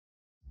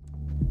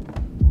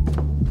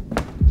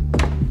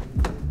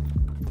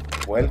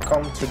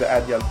Welcome to the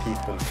Agile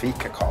People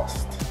Fika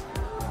Cast.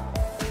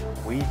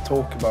 We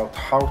talk about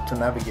how to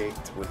navigate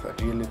with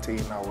agility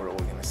in our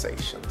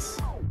organizations.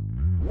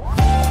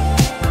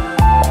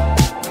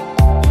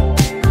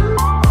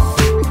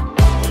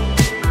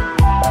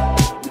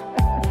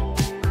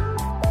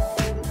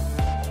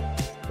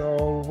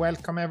 So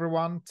welcome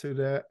everyone to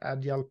the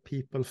Agile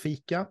People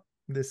Fika.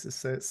 This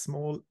is a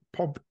small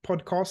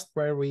podcast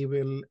where we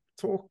will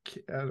talk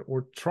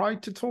or try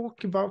to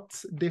talk about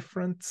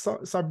different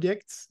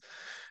subjects.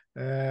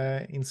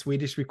 In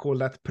Swedish we call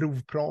that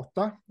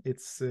provprata.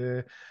 It's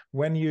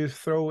when you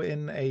throw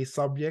in a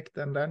subject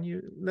and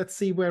then let's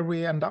see where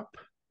we end up.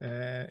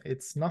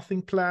 It's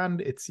nothing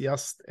planned, it's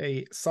just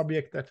a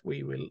subject that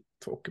we will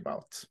talk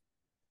about.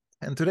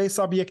 And today's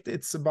subject,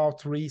 it's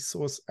about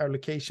resource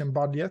allocation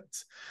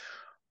budget,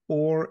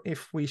 or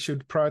if we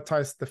should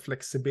prioritize the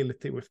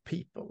flexibility with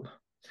people.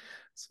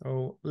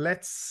 So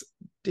let's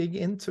dig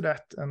into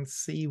that and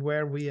see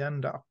where we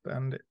end up.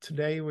 And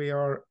today we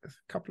are a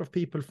couple of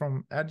people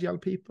from Agile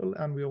People,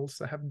 and we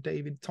also have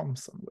David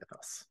Thompson with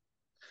us.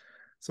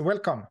 So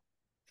welcome.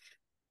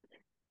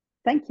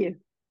 Thank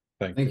you.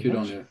 Thank you,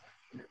 Daniel.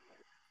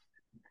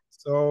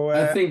 So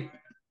I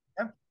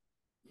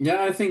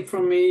think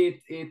for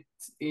me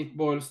it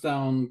boils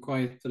down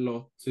quite a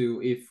lot to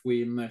if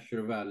we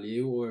measure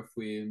value or if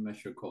we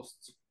measure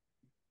costs.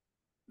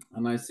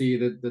 And I see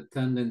that the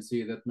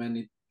tendency that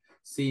many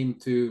seem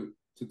to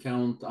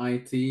count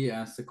IT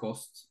as a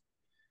cost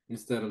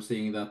instead of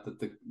seeing that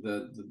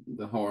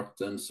the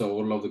heart and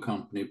soul of the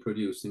company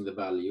producing the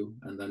value,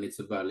 and then it's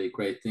a value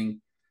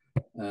creating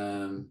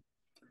not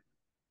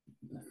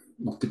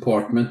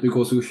department,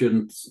 because we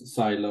shouldn't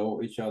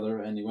silo each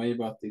other anyway,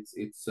 but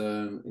it's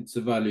a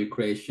value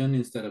creation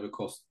instead of a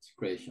cost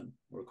creation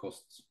or a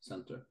cost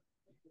center.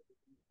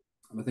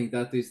 And I think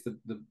that is the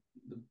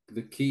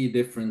key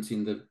difference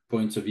in the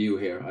points of view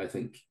here, I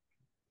think.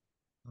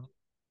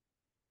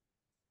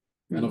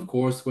 And of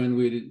course, when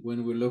we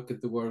look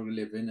at the world we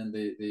live in and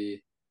the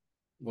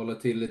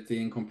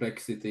volatility and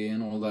complexity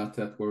and all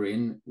that we're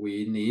in,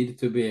 we need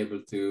to be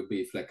able to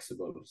be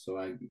flexible. So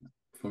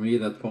for me,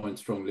 that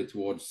points strongly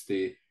towards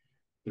the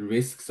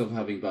risks of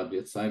having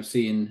budgets. I've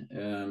seen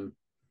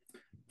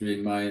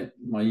during my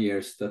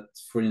years that,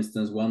 for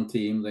instance, one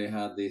team, they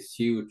had this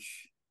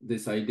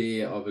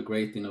idea of a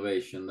great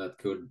innovation that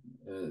could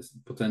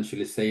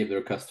potentially save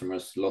their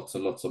customers lots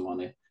and lots of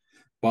money,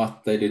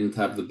 but they didn't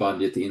have the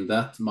budget in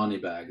that money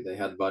bag. They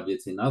had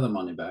budgets in other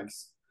money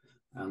bags,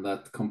 and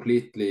that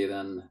completely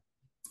then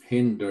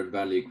hindered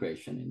value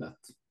creation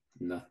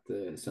in that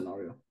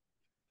scenario.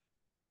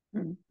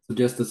 So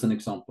just as an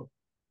example,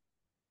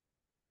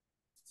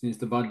 since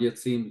the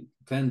budgets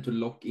tend to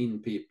lock in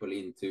people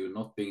into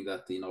not being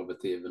that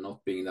innovative and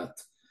not being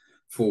that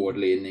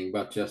forward-leaning,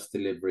 but just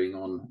delivering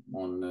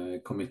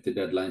on committed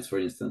deadlines, for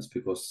instance,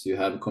 because you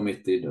have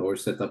committed or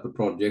set up a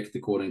project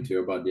according to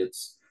your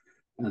budgets,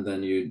 and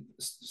then you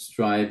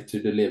strive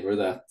to deliver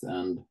that,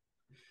 and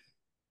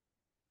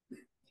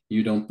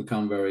you don't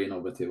become very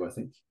innovative, I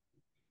think.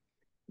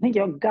 I think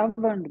you're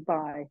governed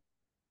by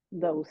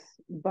those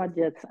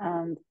budgets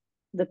and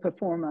the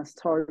performance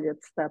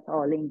targets that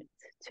are linked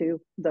to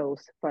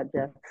those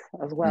budgets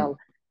as well.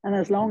 And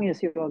as long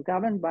as you are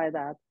governed by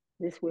that,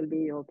 this will be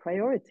your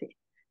priority.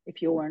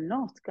 If you are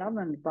not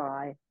governed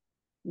by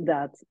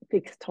that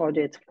fixed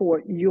target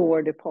for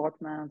your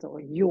department or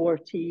your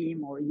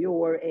team or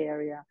your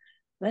area,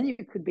 then you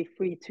could be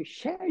free to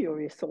share your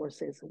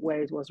resources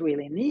where it was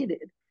really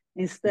needed,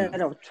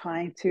 instead of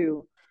trying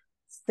to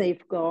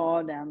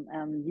safeguard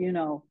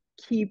and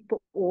keep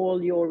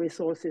all your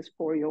resources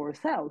for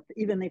yourself,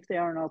 even if they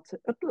are not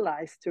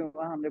utilized to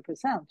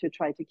 100%, to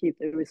try to keep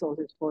the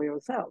resources for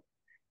yourself,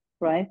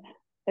 right?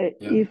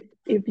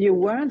 If you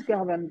weren't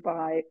governed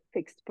by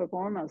fixed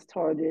performance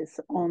targets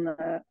and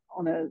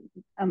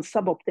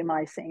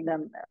sub-optimizing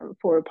them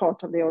for a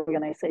part of the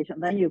organization,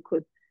 then you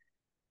could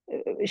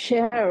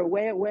share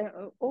where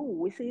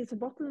we see it's a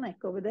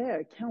bottleneck over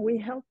there. Can we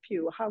help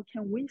you? How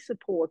can we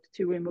support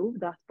to remove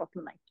that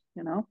bottleneck?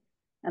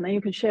 And then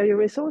you can share your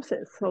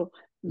resources. So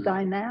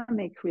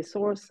dynamic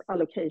resource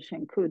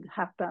allocation could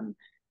happen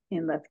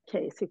in that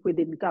case if we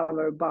didn't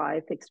govern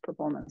by fixed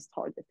performance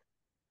targets.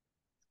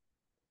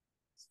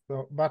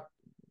 So, but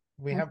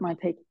we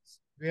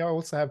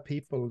also have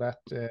people that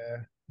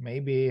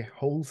maybe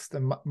holds the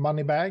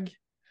money bag,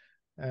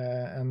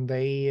 and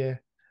they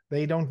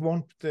don't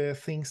want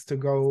things to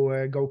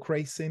go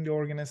crazy in the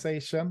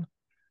organization.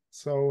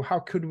 So how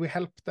could we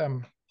help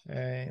them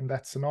in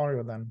that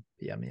scenario then,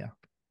 Pia-Mia?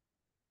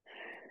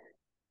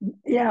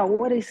 Yeah,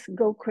 what is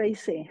go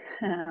crazy?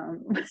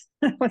 What's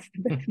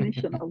the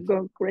definition of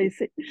go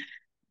crazy?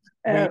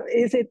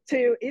 Is it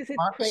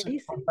crazy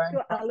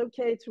to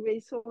allocate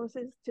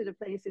resources to the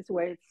places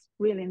where it's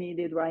really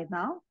needed right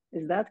now?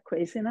 Is that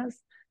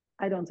craziness?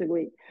 I don't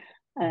agree.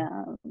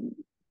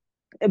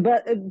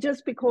 But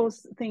just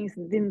because things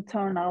didn't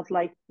turn out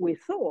like we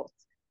thought,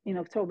 in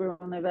October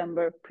or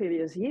November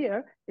previous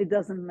year, it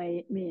doesn't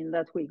mean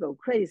that we go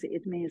crazy.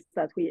 It means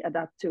that we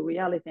adapt to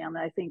reality. And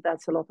I think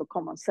that's a lot of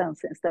common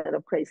sense instead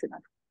of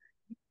craziness.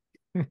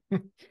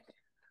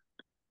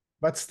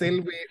 But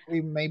still,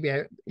 we maybe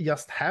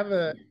just have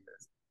a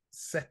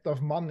set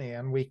of money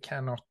and we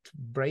cannot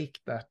break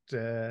that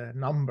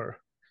number.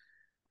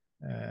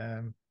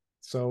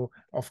 So,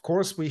 of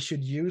course, we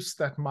should use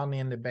that money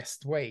in the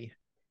best way.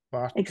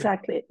 But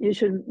exactly, you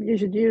should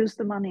use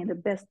the money in the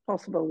best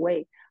possible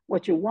way.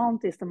 What you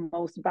want is the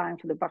most bang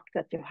for the buck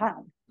that you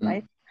have,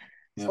 right?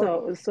 Yeah.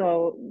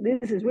 So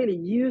this is really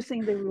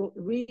using the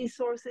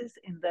resources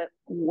in the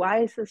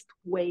wisest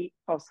way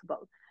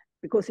possible.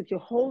 Because if you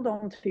hold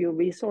on to your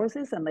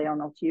resources and they are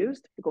not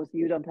used because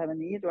you don't have a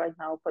need right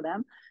now for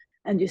them,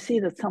 and you see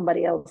that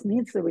somebody else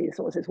needs the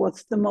resources,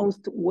 what's the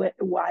most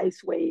wise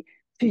way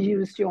to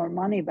use your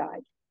money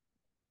bag?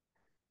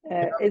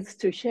 It's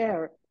to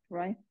share,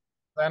 right?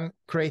 Then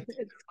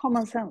it's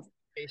common sense.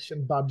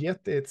 Budget,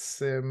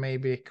 it's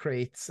maybe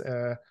creates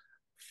a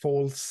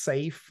false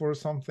safe or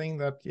something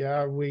that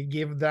we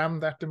give them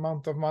that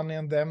amount of money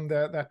and them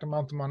that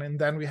amount of money, and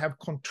then we have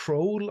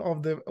control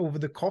of over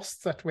the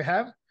costs that we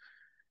have.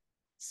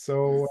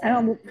 So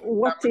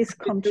what is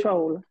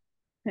control?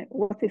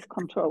 What is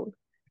control?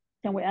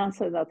 Can we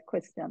answer that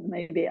question?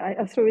 Maybe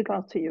I throw it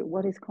out to you.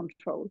 What is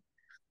control?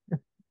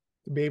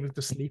 To be able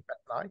to sleep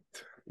at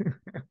night,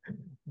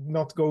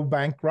 not go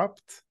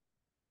bankrupt.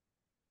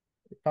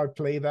 If I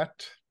play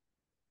that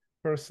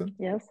person.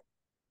 Yes.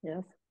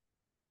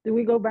 Do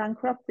we go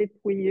bankrupt if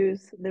we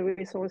use the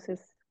resources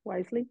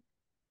wisely?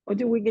 Or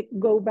do we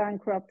go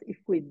bankrupt if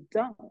we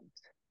don't?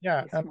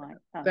 Yeah, and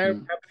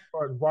there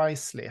word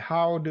wisely.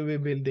 How do we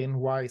build in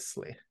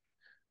wisely?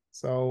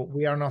 So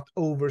we are not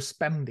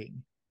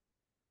overspending.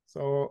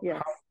 So how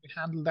do we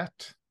handle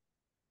that?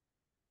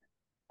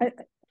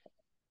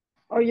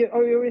 Are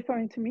you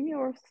referring to me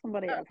or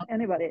somebody else?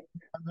 Anybody,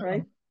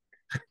 right?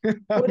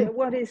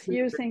 What is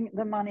using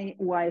the money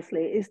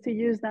wisely is to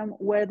use them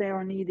where they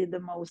are needed the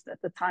most at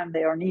the time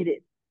they are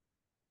needed.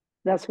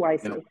 That's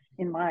wisely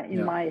in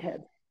my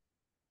head.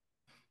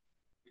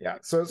 Yeah.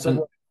 So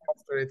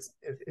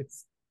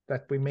it's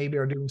that we maybe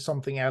are doing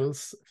something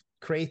else,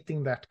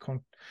 creating that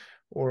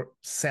or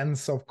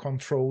sense of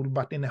control,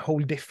 but in a whole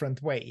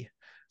different way.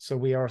 So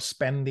we are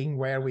spending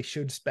where we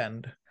should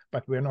spend,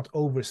 but we're not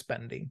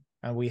overspending,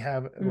 and we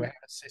have a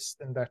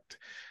system that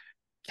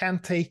can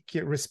take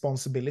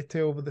responsibility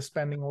over the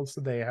spending.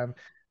 Also, they have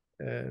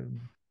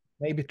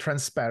maybe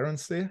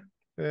transparency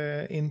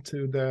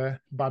into the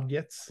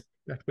budgets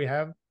that we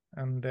have,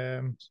 and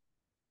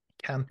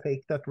can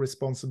take that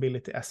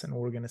responsibility as an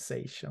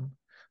organization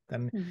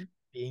than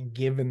being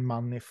given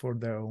money for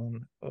their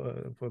own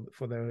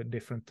for their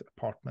different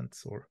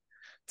departments or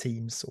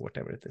teams or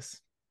whatever it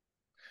is.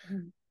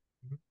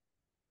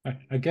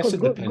 I guess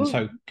it depends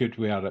how good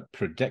we are at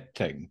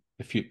predicting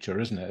the future,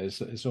 isn't it?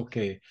 It's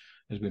okay,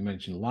 as we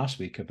mentioned last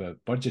week, about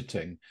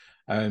budgeting,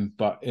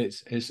 but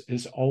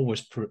it's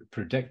always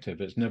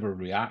predictive. It's never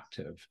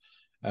reactive,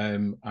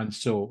 and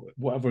so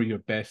whatever your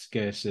best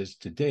guess is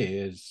today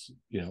is,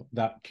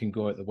 that can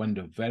go out the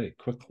window very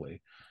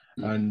quickly.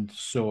 And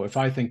so if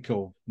I think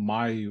of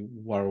my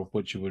world,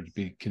 which would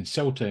be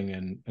consulting,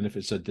 and if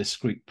it's a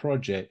discrete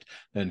project,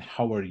 then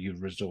how are you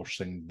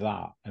resourcing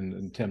that? And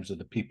in terms of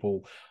the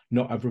people,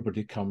 not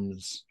everybody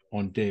comes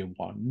on day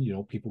one.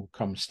 People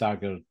come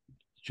staggered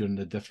during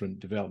the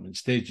different development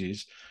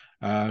stages,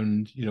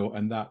 and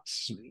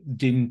that's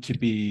deemed to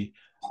be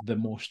the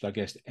most, I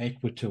guess,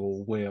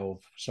 equitable way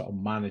of sort of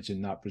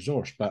managing that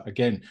resource. But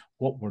again,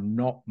 what we're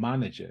not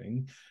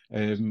managing,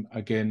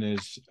 again,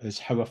 is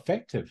how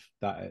effective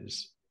that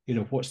is.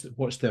 What's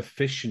the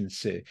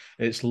efficiency?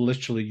 It's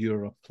literally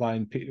you're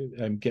applying,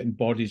 getting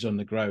bodies on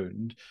the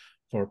ground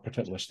for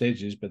particular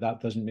stages, but that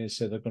doesn't mean to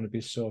say they're going to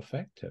be so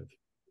effective.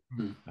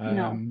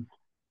 No.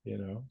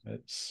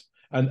 It's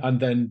and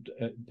then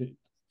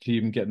to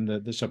even get in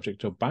the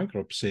subject of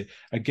bankruptcy,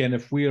 again,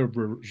 if we are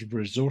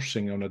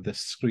resourcing on a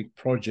discrete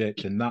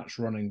project and that's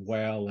running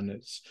well, and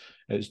it's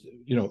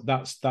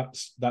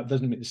that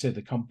doesn't mean to say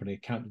the company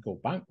can't go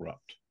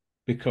bankrupt,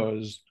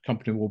 because the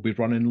company will be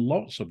running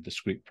lots of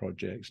discrete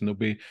projects and there'll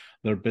be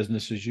their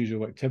business as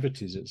usual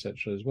activities,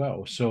 etc. as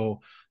well. So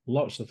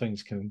lots of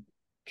things can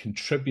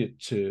contribute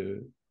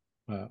to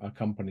a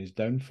company's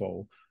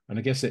downfall. And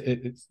I guess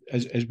it's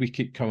as we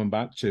keep coming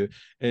back to,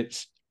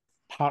 it's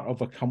part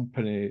of a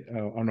company,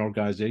 an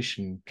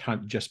organization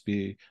can't just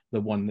be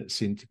the one that's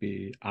seen to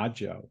be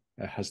agile.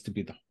 It has to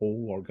be the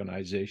whole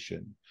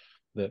organization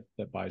that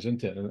buys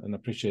into it. And I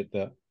appreciate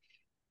that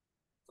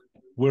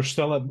we're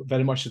still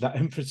very much at that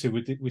infancy.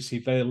 We see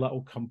very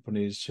little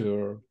companies who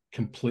are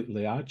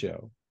completely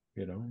agile,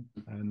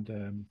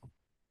 and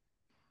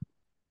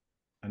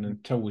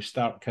until we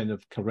start kind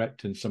of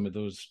correcting some of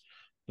those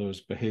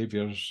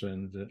behaviors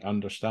and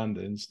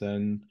understandings,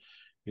 then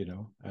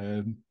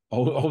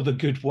all the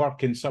good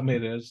work in some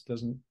areas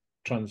doesn't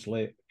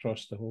translate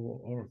across the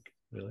whole org,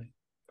 really.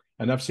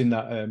 And I've seen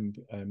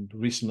that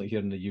recently here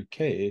in the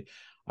UK,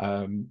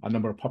 a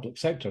number of public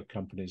sector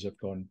companies have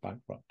gone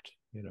bankrupt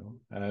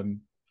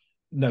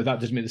Now, that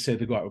doesn't mean to say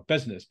they go out of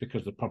business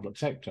because the public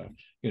sector,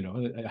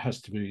 it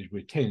has to be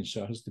retained.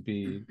 So it has to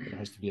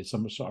be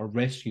some sort of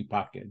rescue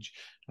package,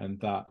 and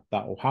that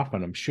will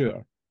happen, I'm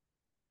sure.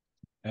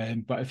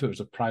 But if it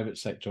was a private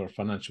sector or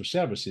financial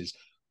services,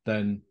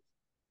 then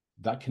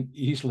that can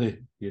easily,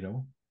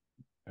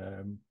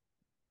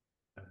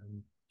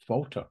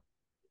 falter.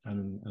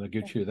 And a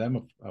good few of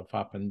them have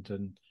happened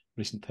in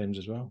recent times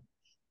as well.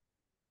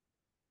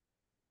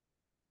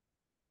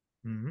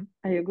 Mm-hmm.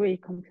 I agree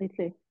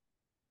completely.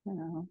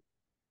 And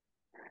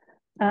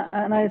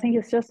I think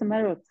it's just a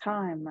matter of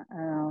time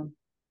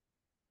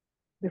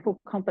before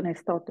companies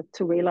start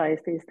to realize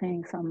these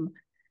things.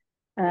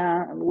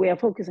 We are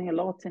focusing a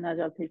lot in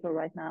Agile People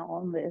right now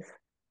on this.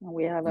 And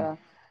we have a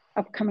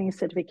upcoming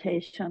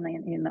certification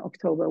in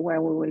October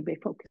where we will be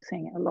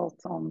focusing a lot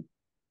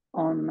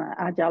on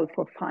Agile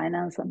for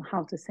finance and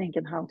how to think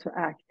and how to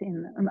act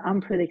in an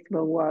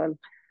unpredictable world.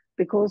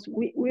 Because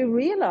we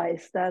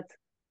realize that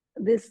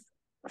this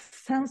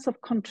sense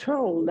of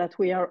control that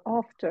we are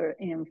after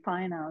in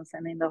finance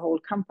and in the whole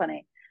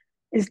company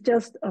is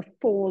just a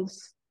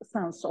false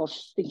sense of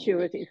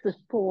security. It's a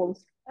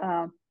false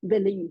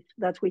belief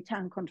that we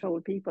can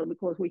control people,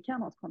 because we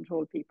cannot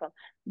control people.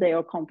 They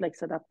are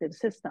complex adaptive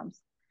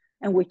systems,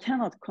 and we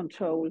cannot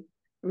control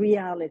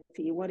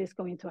reality, what is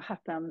going to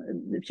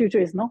happen. The future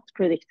is not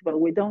predictable.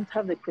 We don't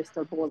have the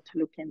crystal ball to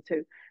look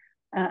into.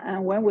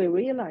 And when we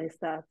realize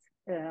that,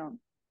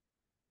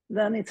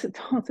 then it's a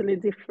totally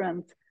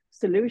different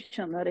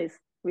solution that is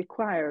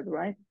required,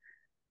 right?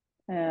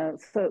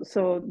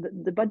 So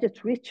the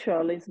budget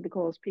ritual is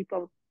because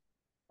people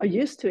are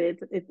used to it.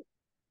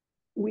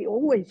 We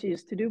always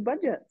used to do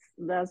budgets.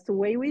 That's the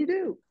way we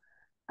do.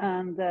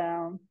 And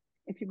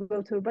if you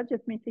go to a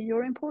budget meeting,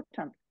 you're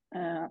important.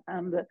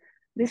 And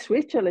this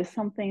ritual is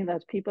something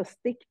that people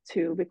stick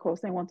to because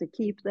they want to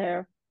keep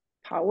their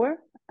power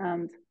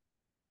and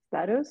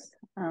status.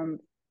 And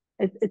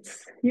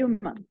it's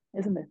human,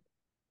 isn't it?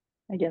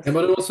 I guess. Yeah,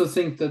 but I also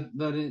think that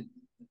it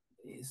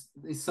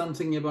is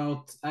something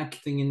about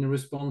acting in a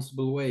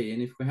responsible way.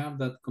 And if we have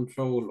that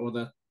control or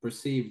that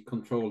perceived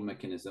control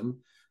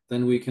mechanism,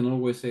 then we can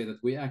always say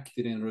that we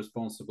acted in a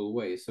responsible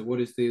way. So what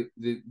is the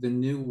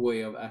new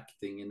way of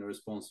acting in a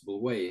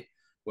responsible way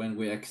when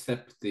we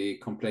accept the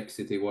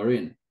complexity we're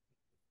in?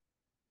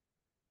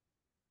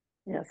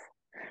 Yes.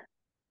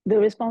 The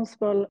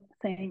responsible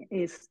thing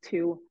is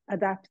to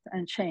adapt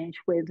and change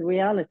with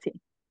reality,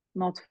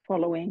 not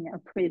following a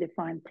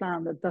predefined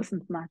plan that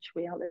doesn't match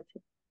reality.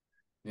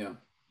 Yeah.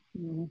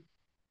 Mm-hmm.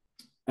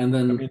 And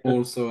then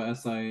also,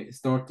 as I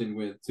started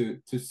with,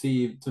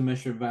 to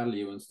measure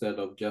value instead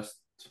of just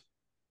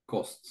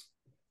costs.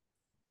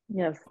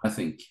 Yes. I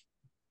think.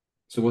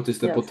 So what is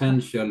the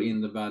potential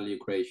in the value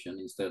creation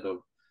instead of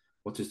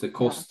what is the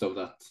cost of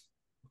that?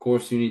 Of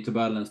course, you need to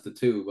balance the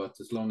two, but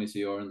as long as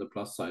you are on the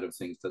plus side of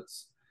things,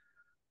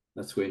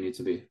 that's where you need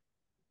to be.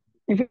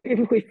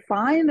 If we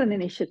find an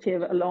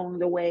initiative along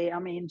the way, I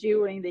mean,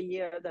 during the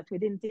year that we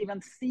didn't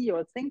even see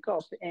or think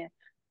of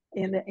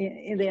in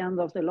the end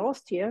of the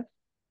last year,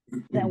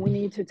 then we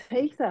need to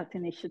take that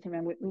initiative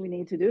and we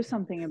need to do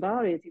something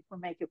about it. If we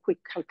make a quick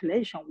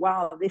calculation,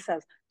 wow, this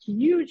has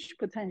huge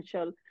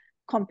potential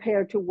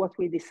compared to what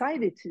we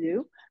decided to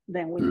do,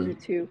 then we need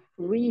to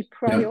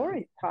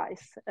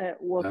reprioritize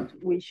what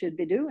we should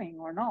be doing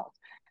or not.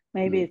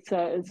 Maybe it's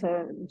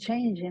a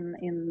change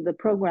in the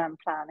program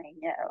planning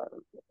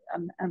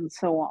and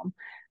so on.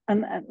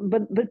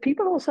 But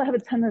people also have a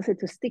tendency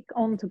to stick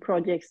on to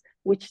projects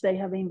which they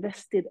have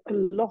invested a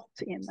lot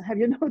in. Have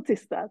you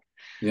noticed that?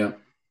 Yeah.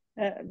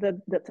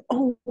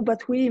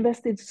 But we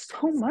invested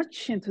so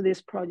much into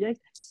this project,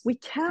 we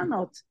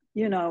cannot,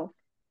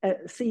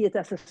 see it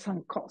as a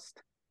sunk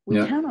cost. We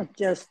cannot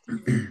just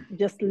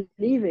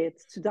leave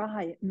it to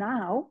die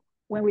now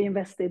when we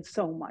invested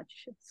so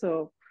much.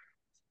 So,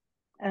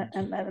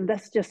 and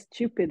that's just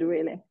stupid,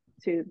 really,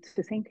 to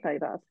think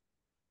like that.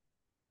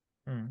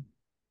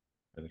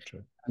 Very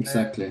true.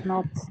 Exactly.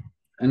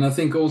 And I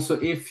think also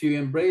if you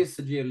embrace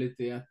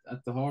agility at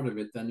the heart of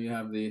it, then you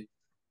have the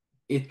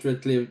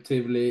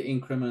iteratively,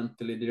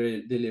 incrementally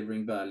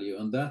delivering value,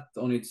 and that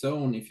on its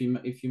own, if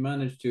you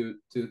manage to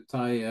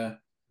tie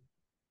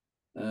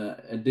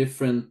a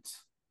different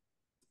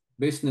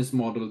business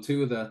model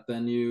to that,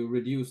 then you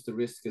reduce the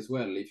risk as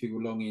well. If you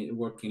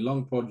working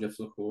long projects,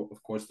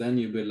 of course, then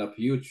you build up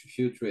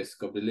huge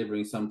risk of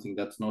delivering something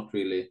that's not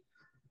really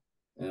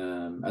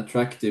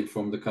attractive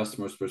from the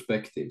customer's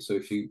perspective. So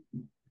if you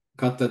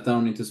cut that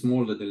down into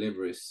smaller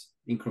deliveries,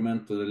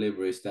 incremental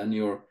deliveries, then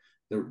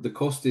the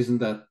cost isn't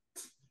that,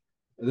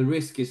 the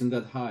risk isn't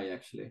that high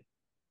actually,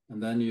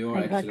 and then you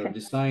are actually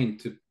designed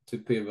to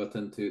pivot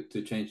and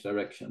to change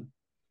direction.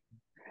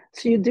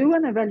 So you do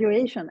an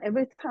evaluation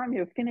every time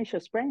you finish a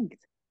sprint.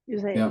 You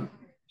say,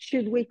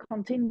 should we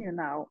continue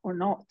now or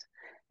not?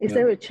 Is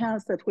there a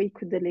chance that we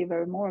could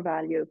deliver more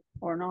value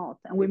or not?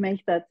 And we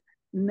make that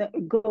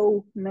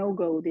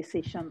no-go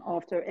decision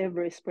after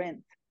every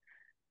sprint.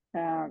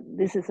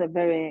 This is a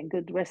very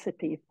good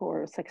recipe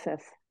for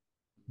success.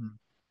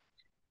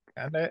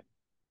 And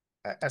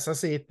as I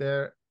see it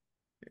there,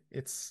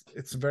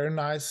 it's very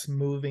nice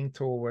moving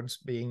towards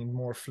being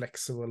more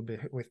flexible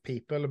with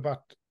people,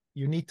 but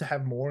you need to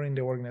have more in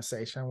the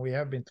organization. We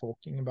have been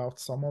talking about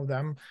some of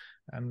them,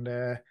 and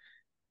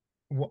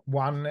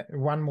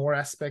one more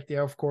aspect,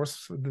 yeah, of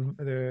course,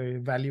 the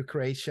value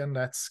creation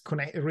that's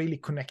really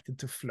connected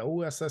to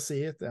flow, as I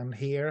see it. And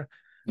here,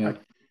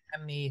 like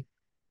many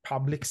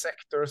public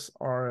sectors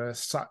are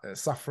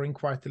suffering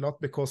quite a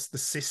lot because the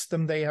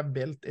system they have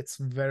built, it's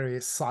very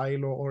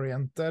silo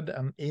oriented,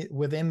 and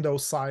within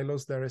those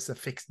silos there is a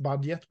fixed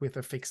budget with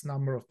a fixed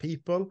number of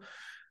people,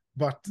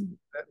 but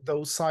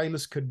those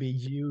silos could be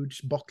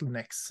huge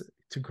bottlenecks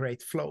to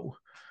create flow,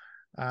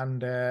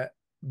 and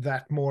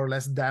that more or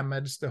less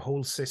damage the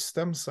whole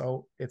system.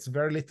 So it's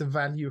very little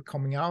value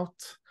coming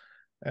out,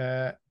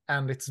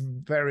 and it's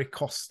very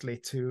costly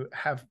to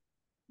have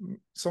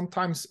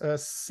sometimes a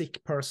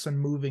sick person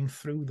moving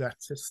through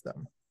that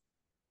system.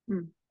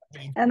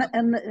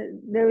 And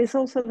there is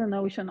also the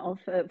notion of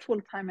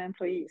full-time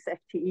employees,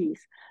 FTEs.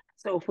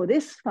 So for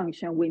this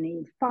function, we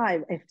need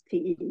 5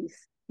 FTEs,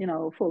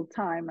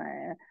 full-time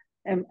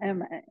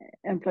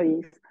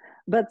employees.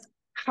 But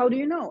how do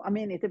you know? I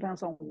mean, it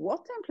depends on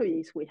what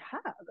employees we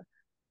have,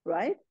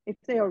 right? If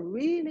they are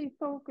really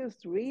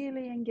focused,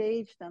 really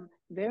engaged, and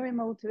very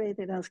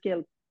motivated and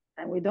skilled,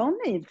 and we don't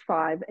need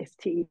 5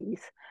 FTEs,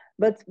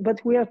 but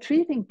we are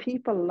treating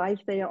people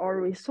like they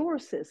are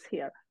resources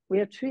here. We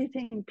are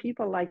treating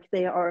people like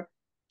they are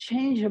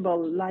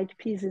changeable, like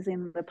pieces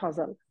in the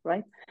puzzle,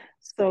 right?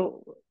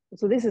 So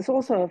this is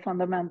also a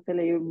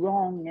fundamentally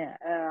wrong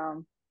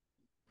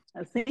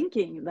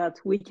thinking that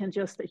we can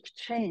just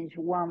exchange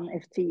one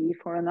FTE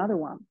for another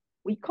one.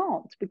 We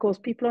can't, because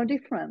people are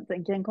different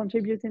and can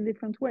contribute in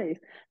different ways.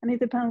 And it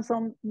depends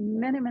on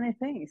many, many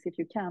things if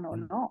you can or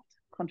not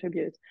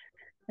contribute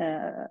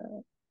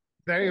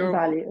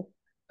value.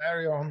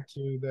 Very on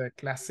to the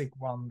classic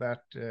one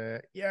that,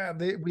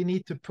 we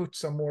need to put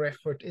some more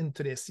effort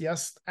into this.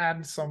 Just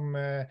add some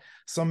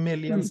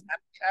millions,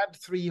 add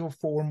 3 or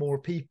 4 more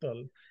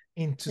people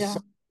into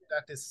something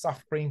that is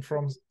suffering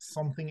from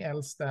something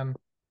else than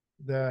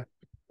the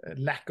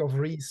lack of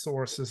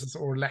resources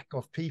or lack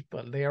of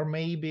people. They are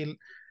maybe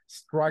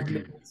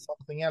struggling with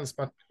something else,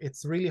 but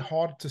it's really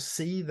hard to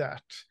see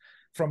that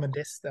from a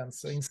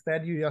distance. So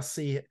instead you just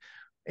see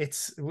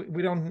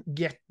we don't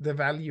get the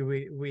value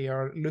we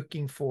are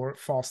looking for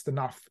fast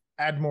enough.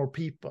 Add more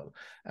people,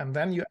 and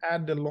then you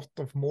add a lot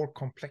of more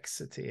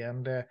complexity,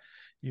 and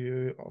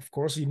you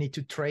need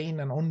to train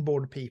and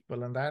onboard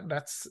people, and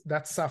that's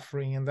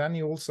suffering. And then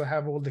you also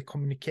have all the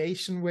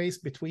communication ways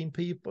between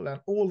people and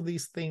all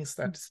these things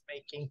that's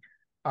making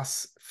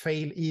us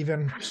fail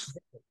even,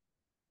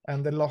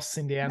 and the loss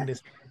in the end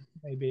is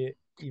maybe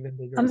even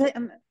bigger.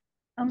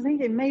 I'm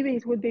thinking maybe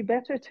it would be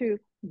better to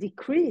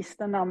decrease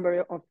the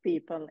number of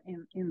people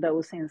in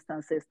those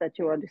instances that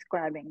you are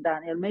describing,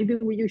 Daniel. Maybe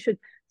you should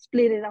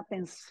split it up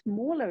in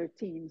smaller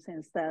teams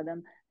instead,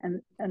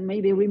 and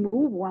maybe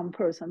remove 1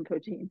 person per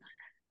team,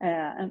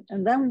 and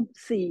then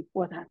see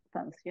what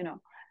happens,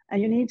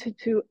 And you need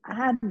to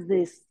add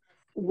this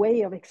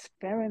way of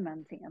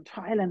experimenting and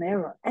trial and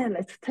error. And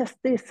let's test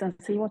this and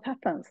see what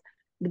happens.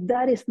 But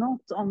that is not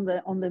on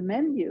the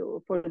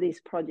menu for these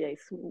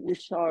projects,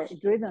 which are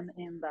driven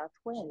in that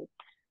way.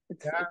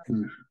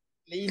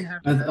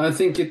 I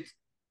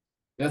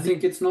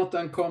think it's not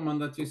uncommon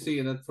that you see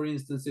that, for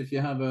instance, if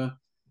you have a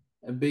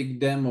big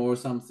demo or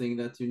something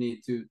that you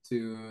need to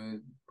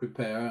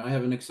prepare. I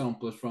have an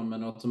example from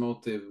an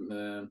automotive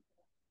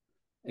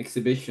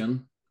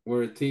exhibition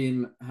where a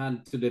team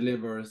had to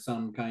deliver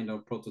some kind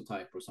of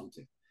prototype or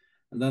something,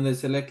 and then they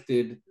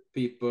selected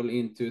people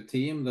into a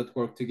team that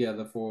worked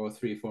together for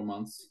 3-4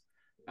 months,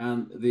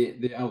 and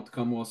the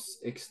outcome was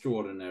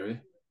extraordinary.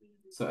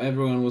 So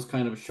everyone was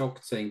kind of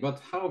shocked, saying,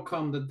 but how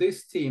come that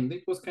this team,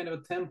 it was kind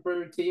of a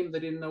temporary team, they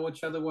didn't know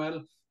each other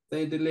well,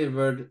 they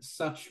delivered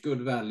such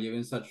good value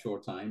in such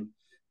short time?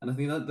 And I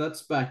think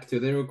that's back to,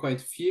 they were quite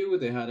few,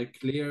 they had a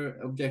clear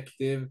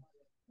objective,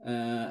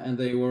 and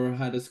they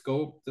had a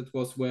scope that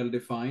was well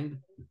defined.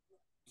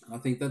 I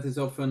think that is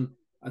often,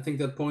 I think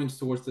that points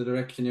towards the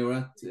direction you're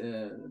at,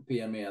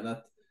 PME,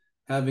 that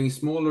having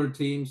smaller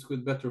teams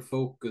with better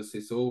focus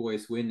is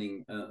always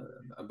winning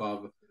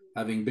above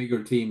having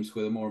bigger teams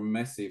with a more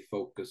messy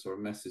focus or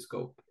messy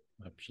scope.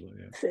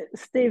 Absolutely. Yeah.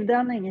 Steve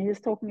Dunning, he's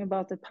talking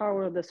about the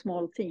power of the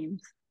small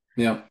teams.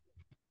 Yeah.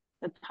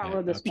 The power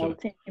of the small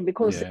team,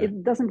 because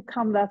it doesn't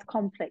become that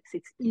complex.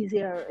 It's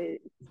easier,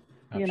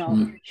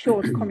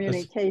 short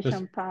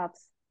communication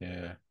paths.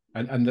 Yeah.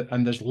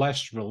 And there's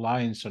less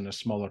reliance on a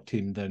smaller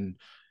team than,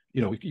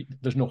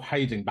 there's no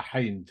hiding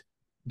behind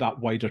that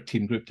wider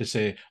team group to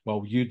say,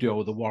 well, you do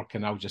all the work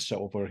and I'll just sit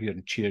over here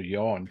and cheer you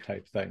on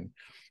type thing.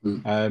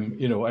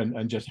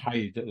 And just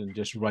hide and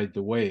just ride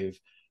the wave.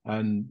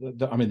 And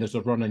there's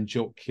a running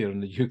joke here in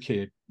the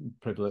UK,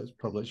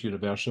 probably it's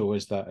universal,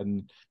 is that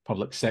in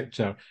public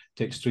sector, it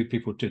takes 3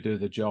 people to do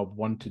the job,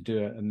 1 to do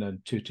it, and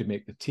then 2 to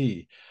make the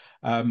tea.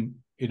 And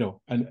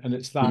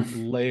it's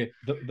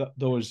that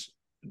those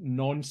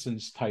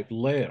nonsense type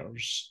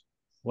layers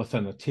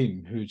within a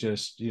team who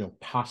just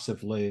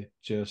passively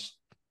just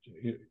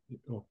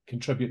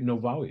contribute no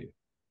value.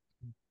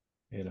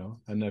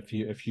 And if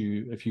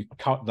you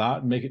cut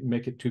that, make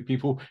it two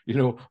people,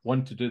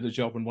 one to do the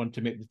job and one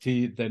to make the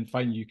tea, then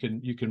fine, you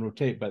can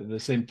rotate. But at the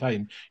same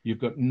time, you've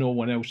got no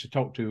one else to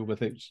talk to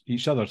with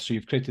each other. So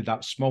you've created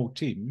that small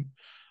team,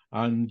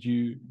 and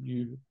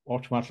you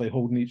automatically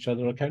holding each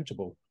other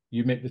accountable.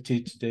 You make the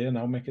tea today, and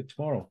I'll make it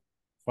tomorrow.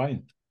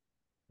 Fine,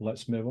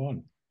 let's move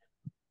on.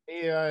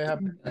 Yeah,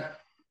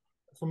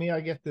 for me,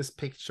 I get this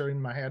picture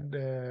in my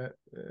head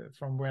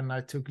from when I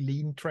took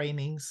lean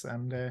trainings,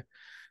 and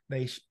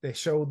they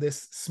show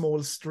this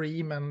small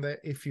stream, and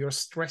if you're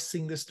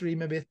stressing the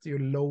stream a bit, you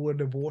lower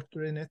the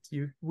water in it,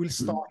 you will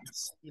start to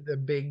see the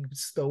big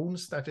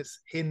stones that is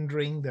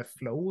hindering the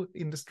flow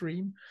in the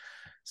stream.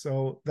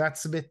 So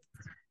that's a bit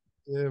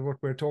what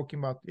we're talking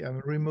about. Yeah,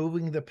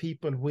 removing the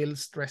people will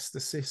stress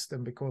the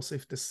system, because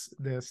if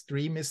the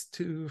stream is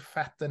too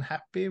fat and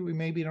happy, we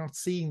maybe not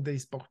seeing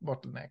these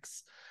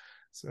bottlenecks.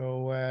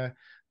 So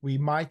we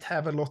might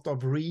have a lot of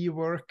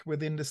rework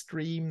within the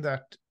stream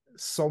that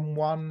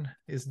someone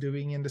is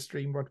doing in the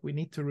stream, but we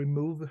need to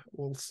remove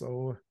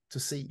also to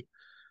see.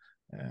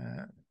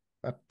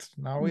 But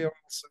now we are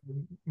also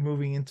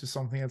moving into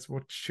something else.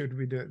 What should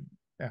we do?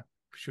 Yeah,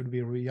 should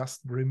we just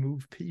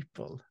remove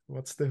people?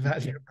 What's the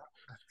value?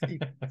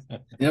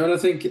 Yeah, well, I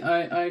think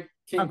I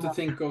came to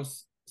think of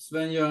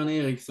Sven-Göran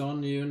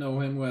Eriksson. You know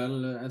him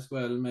well as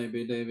well,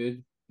 maybe,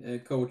 David,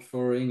 coach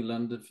for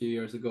England a few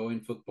years ago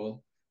in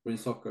football or in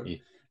soccer.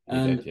 He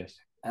did, yes.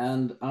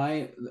 And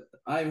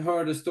I've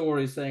heard a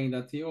story saying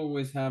that he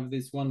always have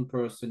this one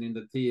person in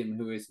the team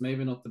who is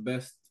maybe not the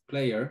best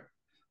player,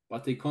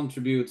 but he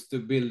contributes to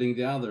building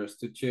the others,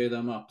 to cheer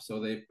them up so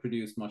they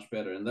produce much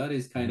better. And that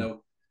is kind of,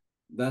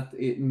 that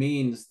it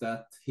means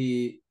that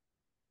he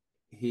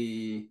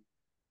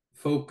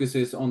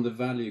focuses on the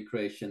value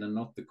creation and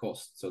not the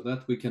cost. So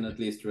that we can at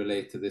least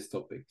relate to this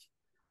topic.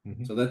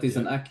 So that is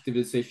an active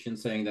decision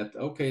saying that,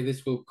 okay,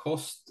 this will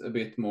cost a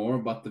bit more,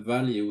 but the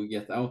value we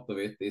get out of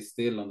it is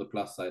still on the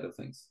plus side of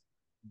things.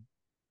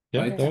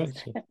 Yeah,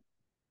 right?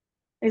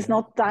 It's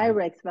not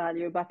direct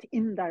value, but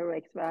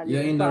indirect value.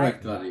 Yeah,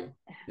 indirect value.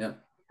 Yeah.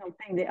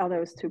 Helping the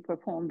others to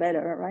perform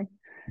better, right?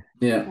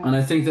 Yeah, and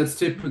I think that's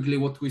typically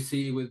what we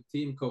see with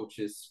team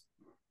coaches.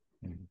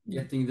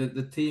 Getting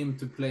the team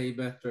to play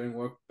better and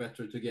work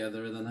better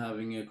together than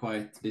having a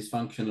quite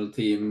dysfunctional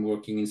team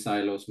working in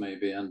silos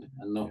maybe and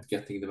not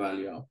getting the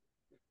value out.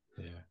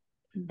 Yeah.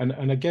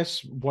 And I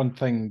guess one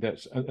thing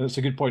that's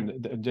a good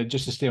point,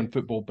 just to stay on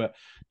football, but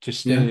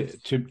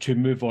to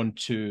move on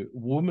to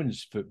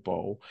women's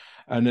football.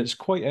 And it's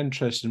quite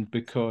interesting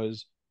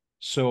because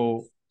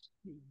the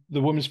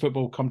women's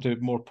football come to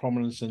more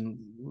prominence in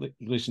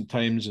recent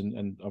times,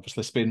 and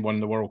obviously Spain won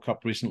the World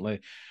Cup recently.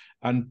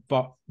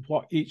 But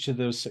what each of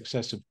those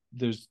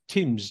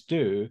teams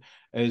do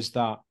is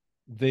that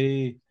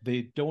they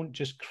don't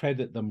just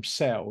credit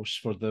themselves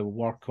for the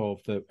work of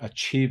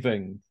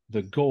achieving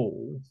the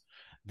goal.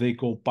 They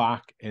go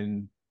back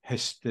in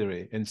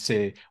history and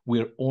say,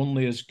 we're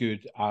only as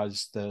good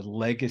as the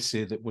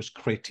legacy that was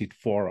created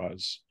for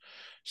us.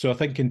 So I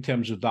think in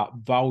terms of that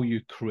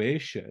value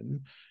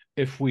creation,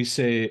 if we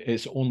say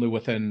it's only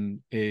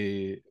within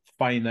a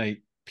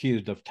finite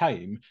period of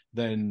time,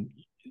 then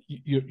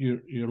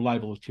you're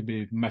liable to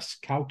be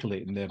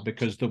miscalculating there,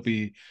 because there'll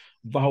be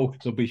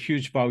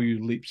huge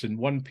value leaps in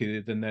one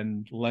period and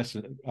then less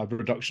a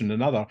reduction in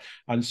another,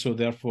 and so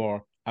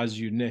therefore as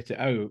you net it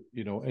out,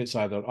 it's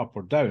either up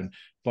or down.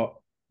 But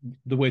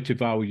the way to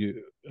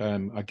value,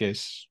 I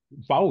guess,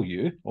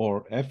 value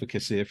or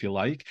efficacy, if you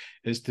like,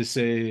 is to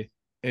say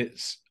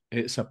it's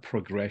a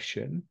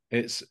progression.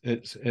 It's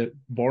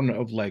born out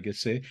of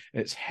legacy.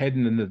 It's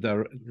heading in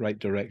the right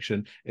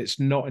direction. It's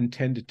not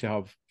intended to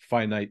have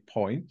finite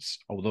points,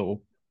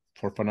 although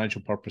for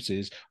financial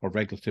purposes or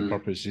regulatory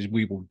purposes,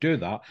 we will do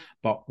that.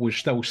 But we're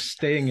still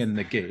staying in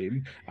the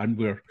game and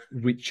we're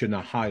reaching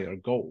a higher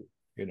goal,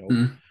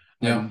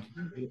 Yeah.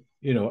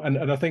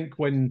 And I think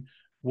when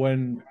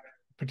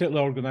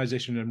particular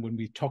organization and when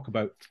we talk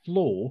about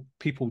flow,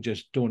 people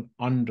just don't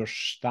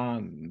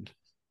understand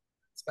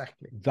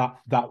exactly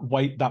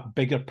that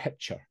bigger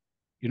picture,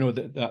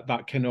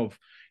 that kind of,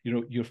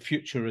 your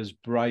future is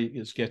bright,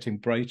 it's getting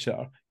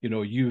brighter,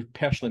 you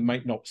personally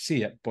might not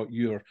see it, but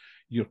you're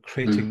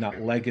creating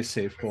that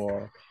legacy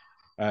for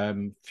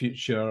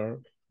future,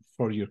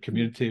 for your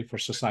community, for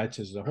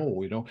society as a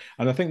whole,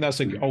 and I think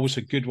that's always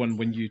a good one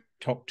when you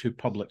talk to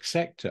public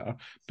sector,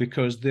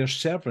 because they're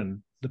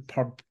serving the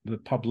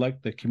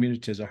public, the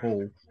community as a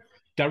whole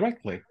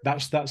directly.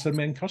 That's their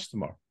main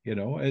customer.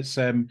 It's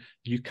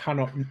you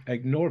cannot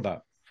ignore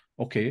that.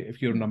 Okay,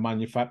 if you're in a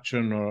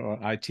manufacturing or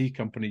IT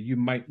company, you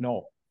might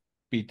not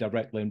be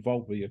directly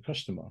involved with your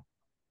customer,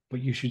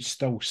 but you should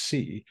still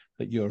see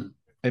that your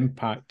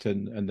impact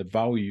and the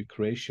value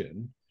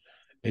creation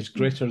is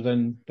greater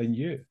than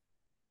you.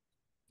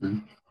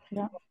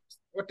 Yeah.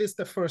 What is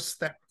the first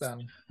step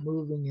then,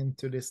 moving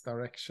into this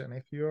direction?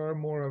 If you are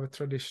more of a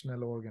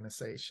traditional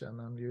organization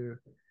and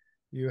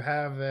you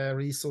have a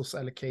resource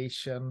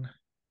allocation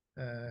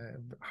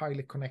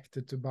highly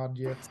connected to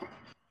budgets.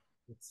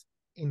 It's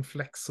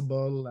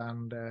inflexible,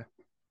 and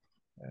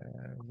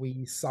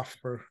we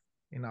suffer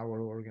in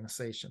our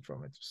organization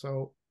from it.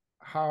 So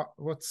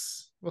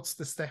what's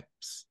the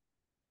steps?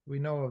 We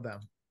know of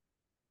them.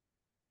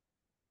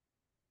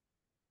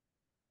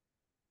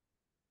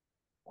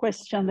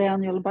 Question the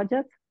annual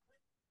budget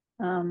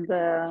and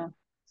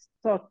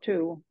start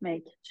to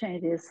make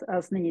changes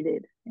as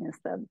needed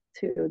instead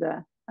to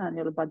the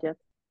annual budget.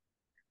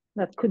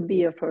 That could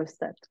be a first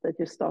step, that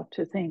you start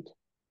to think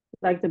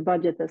like the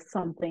budget as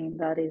something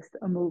that is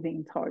a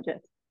moving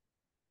target,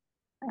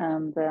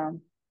 and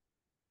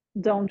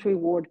don't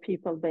reward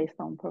people based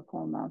on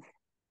performance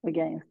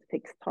against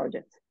fixed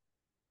targets.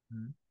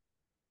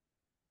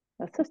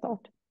 That's a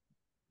start.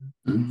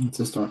 It's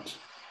a start.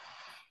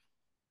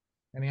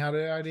 Any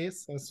other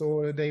ideas? I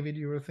saw, David,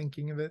 you were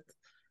thinking of it.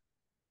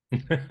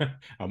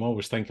 I'm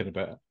always thinking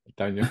about it,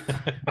 Daniel.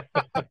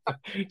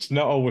 It's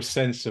not always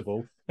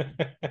sensible.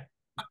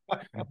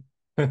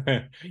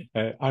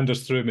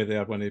 Anders threw me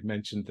there when he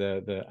mentioned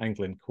the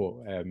England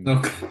quote.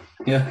 Okay.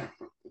 Yeah.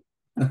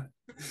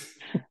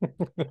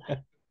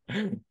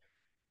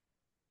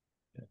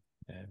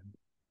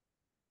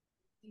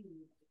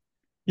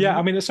 Yeah,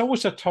 I mean, it's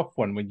always a tough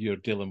one when you're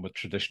dealing with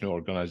traditional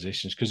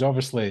organizations, because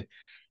obviously,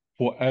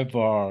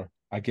 whatever,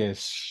 I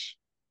guess,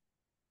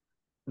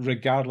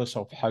 regardless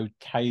of how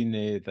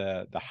tiny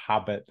the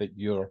habit that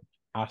you're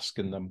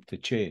asking them to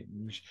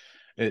change,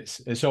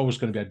 it's always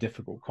going to be a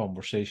difficult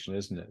conversation,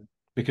 isn't it?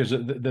 Because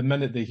the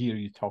minute they hear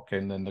you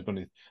talking, then they're going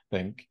to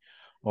think,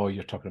 oh,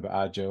 you're talking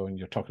about Agile, and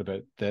you're talking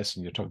about this,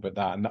 and you're talking about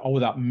that, and all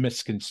that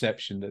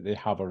misconception that they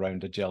have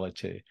around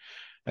agility.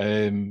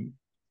 And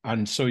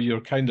so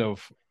you're kind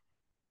of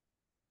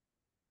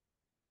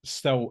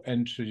still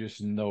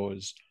introducing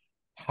those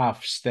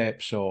half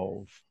steps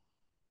of,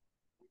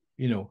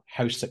 you know,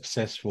 how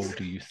successful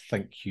do you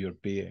think you're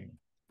being?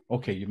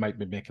 Okay, you might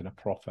be making a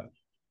profit,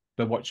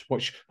 but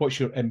what's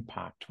your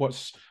impact?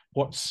 What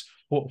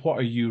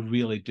are you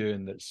really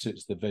doing that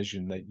suits the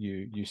vision that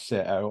you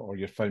set out, or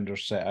your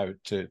founders set out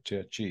to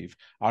achieve?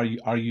 Are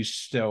you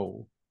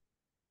still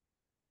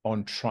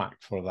on track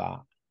for that?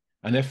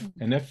 And if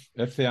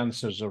the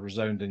answers are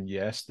resounding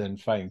yes, then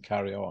fine,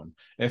 carry on.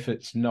 If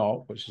it's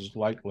not, which is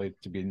likely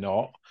to be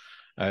not,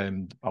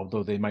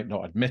 although they might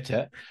not admit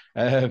it,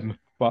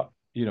 but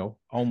you know,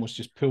 almost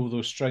just pull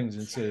those strings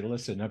and say,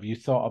 listen, have you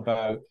thought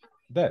about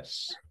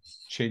this?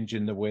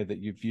 Changing the way that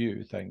you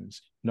view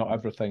things. Not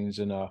everything's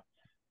in an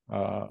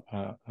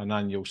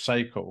annual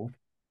cycle.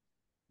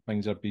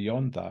 Things are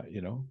beyond that,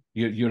 you know.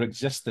 Your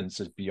existence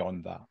is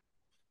beyond that.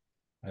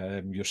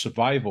 Your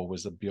survival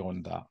was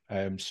beyond that.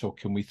 So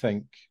can we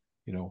think,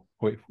 you know,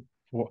 what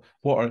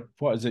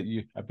is it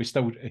are we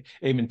still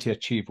aiming to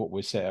achieve what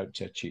we set out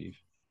to achieve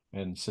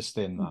and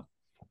sustain that?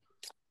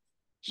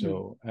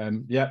 So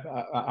yeah,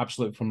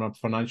 absolutely. From a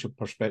financial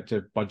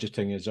perspective,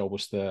 budgeting is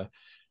always the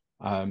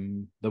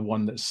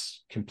one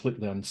that's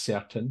completely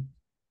uncertain,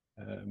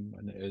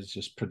 and it is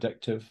just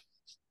predictive.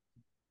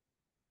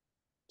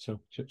 So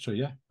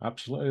yeah,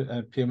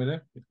 absolutely.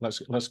 Pia,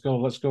 let's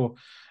go.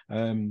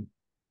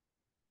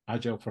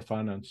 Agile for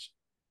finance.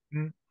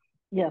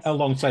 Yes.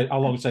 Alongside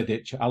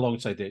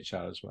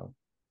HR as well.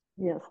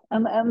 Yes,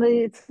 and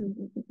it's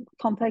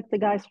contact the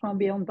guys from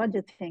Beyond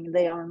Budgeting.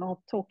 They are not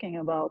talking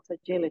about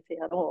agility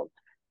at all.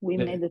 We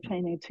made the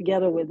training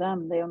together with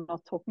them. They are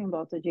not talking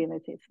about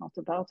agility. It's not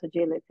about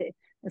agility.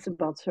 It's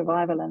about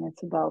survival, and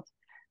it's about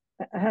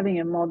having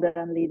a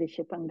modern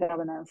leadership and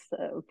governance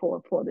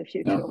for the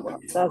future of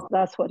work.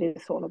 That's what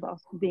it's all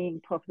about, being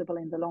profitable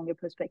in the longer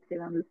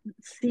perspective, and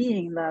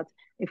seeing that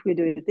if we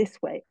do it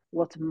this way,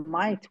 what profit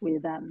might we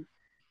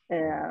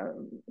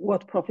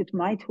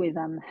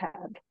then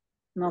have?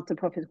 Not the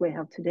profit we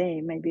have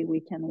today. Maybe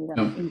we can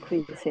even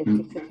increase it if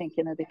we think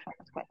in a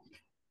different way.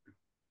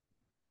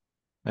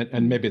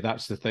 And maybe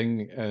that's the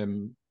thing,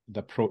 the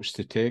approach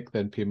to take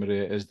then, Pia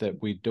Maria, is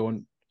that we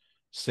don't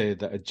say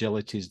that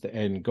agility is the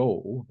end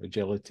goal.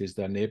 Agility is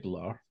the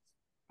enabler,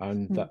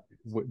 and that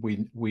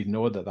we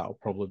know that will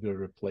probably be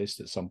replaced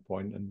at some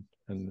point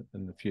in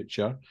the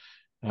future,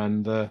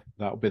 and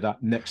that'll be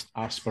that next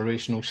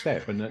aspirational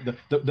step. And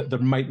there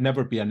might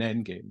never be an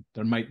end game.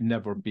 There might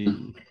never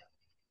be,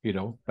 you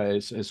know, but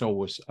it's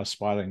always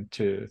aspiring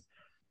to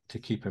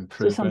keep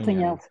improving. To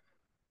something else.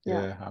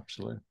 Yeah,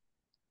 absolutely.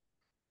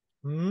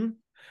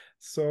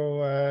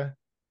 So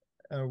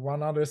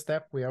one other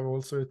step, we have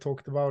also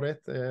talked about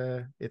it.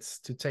 It's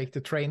to take the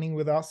training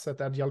with us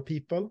at Agile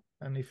People.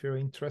 And if you're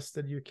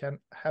interested, you can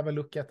have a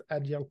look at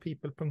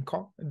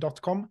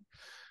agilepeople.com.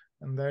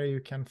 And there you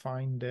can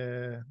find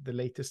the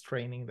latest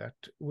training that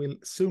will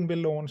soon be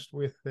launched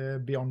with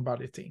Beyond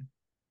Budgeting.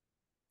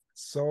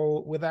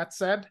 So with that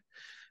said,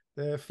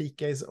 the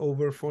Fika is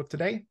over for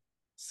today.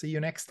 See you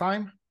next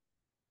time.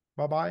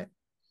 Bye-bye.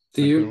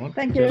 See you.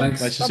 Thank you.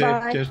 Thanks. Nice to see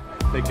you. Cheers.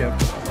 Take care.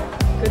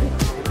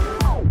 Good.